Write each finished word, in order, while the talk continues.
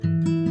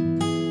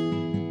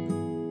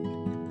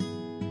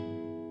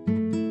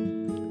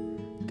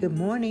Good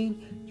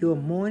morning. Your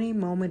morning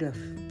moment of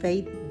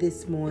faith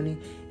this morning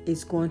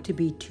is going to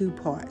be two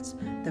parts.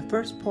 The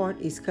first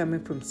part is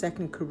coming from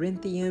 2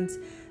 Corinthians,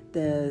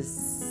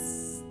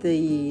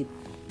 the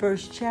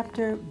first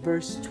chapter,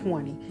 verse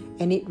 20.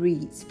 And it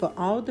reads, "For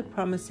all the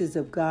promises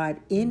of God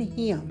in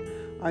Him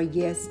are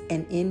yes,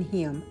 and in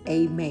Him,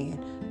 amen,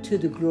 to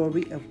the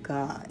glory of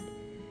God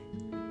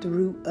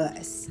through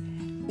us."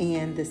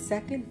 And the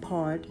second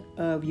part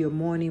of your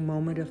morning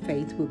moment of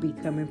faith will be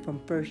coming from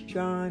 1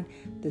 John,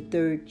 the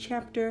third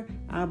chapter.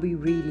 I'll be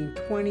reading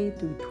 20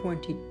 through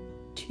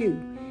 22.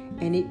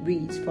 And it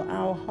reads, "For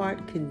our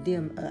heart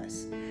condemn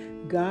us.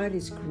 God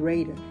is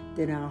greater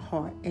than our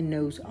heart and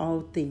knows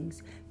all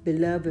things.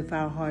 Beloved, if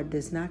our heart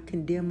does not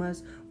condemn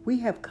us, we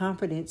have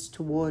confidence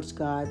towards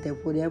God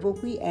that whatever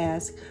we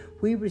ask,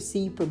 we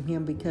receive from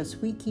Him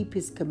because we keep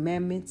His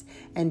commandments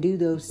and do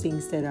those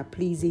things that are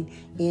pleasing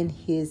in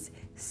His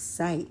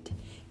sight."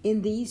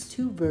 In these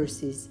two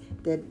verses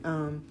that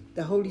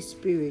the Holy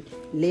Spirit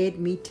led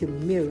me to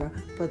mirror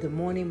for the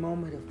morning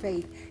moment of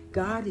faith,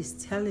 God is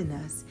telling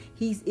us,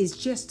 it's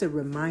just a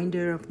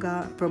reminder of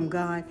God, from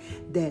God,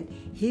 that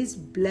His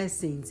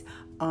blessings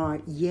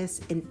are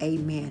yes and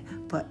amen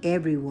for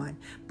everyone.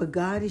 But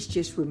God is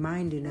just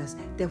reminding us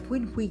that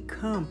when we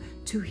come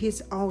to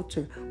His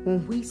altar,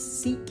 when we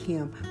seek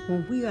Him,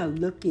 when we are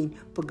looking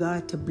for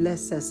God to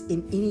bless us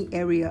in any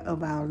area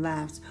of our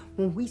lives,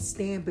 when we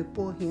stand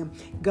before Him,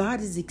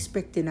 God is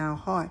expecting our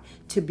heart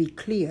to be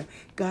clear.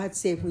 God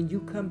said when you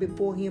come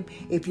before Him,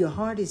 if your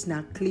heart is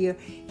not clear,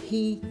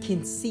 He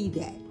can see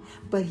that.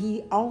 But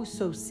He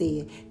also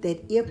said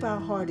that if our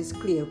heart is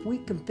clear, if we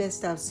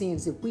confess our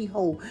sins, if we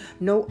hold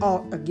no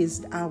ought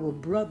against our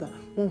brother,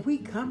 when we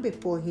come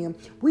before Him,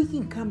 we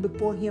can come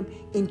before Him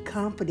in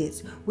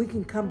confidence. We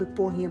can come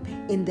before Him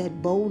in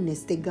that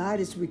boldness that God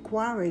is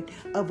requiring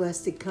of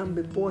us to come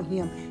before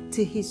Him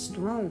to His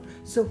throne,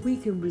 so we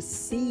can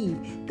receive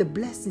the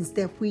blessings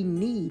that we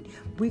need.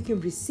 We can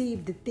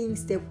receive the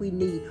things that we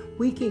need.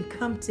 We can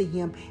come to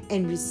Him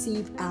and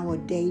receive our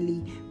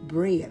daily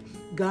bread.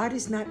 God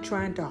is not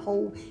trying to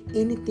hold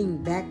anything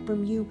back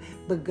from you,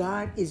 but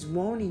God is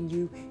wanting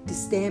you to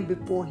stand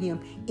before Him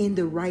in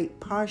the right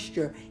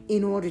posture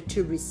in order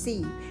to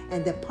receive.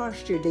 And the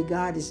posture that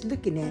God is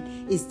looking at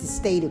is the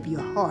state of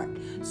your heart.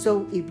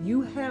 So if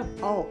you have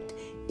aught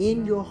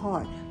in your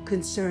heart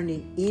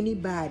concerning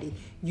anybody,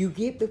 you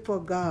get before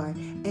God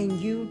and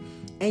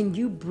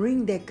you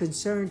bring that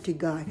concern to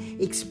God.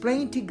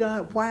 Explain to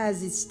God why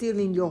is it still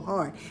in your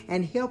heart,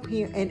 and help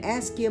Him and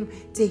ask Him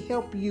to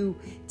help you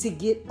to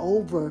get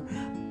over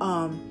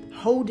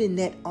holding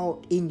that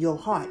ought in your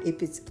heart.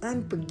 If it's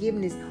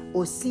unforgiveness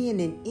or sin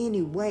in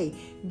any way,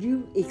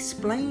 you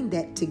explain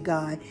that to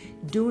God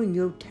during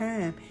your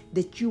time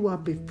that you are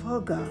before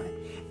God.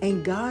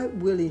 And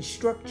God will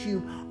instruct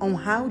you on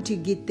how to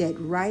get that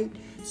right.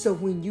 So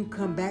when you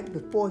come back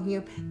before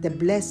Him, the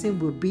blessing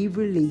will be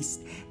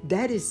released.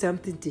 That is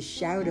something to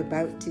shout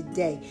about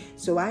today.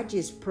 So I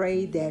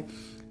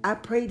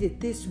pray that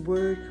this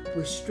word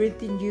will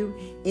strengthen you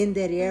in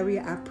that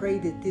area. I pray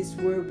that this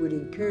word would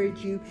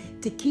encourage you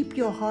to keep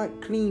your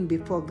heart clean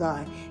before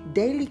God.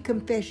 Daily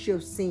confess your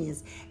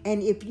sins.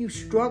 And if you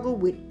struggle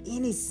with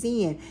any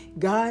sin,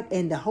 God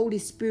and the Holy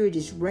Spirit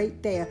is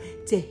right there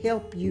to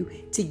help you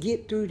to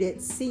get through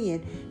that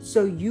sin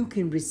so you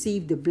can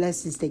receive the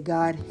blessings that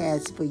God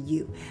has for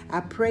you.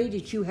 I pray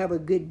that you have a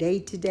good day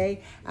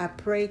today. I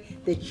pray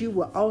that you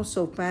will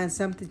also find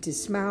something to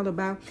smile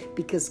about,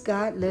 because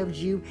God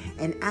loves you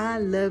and I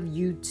love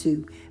you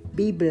too.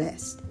 Be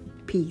blessed.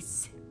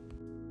 Peace.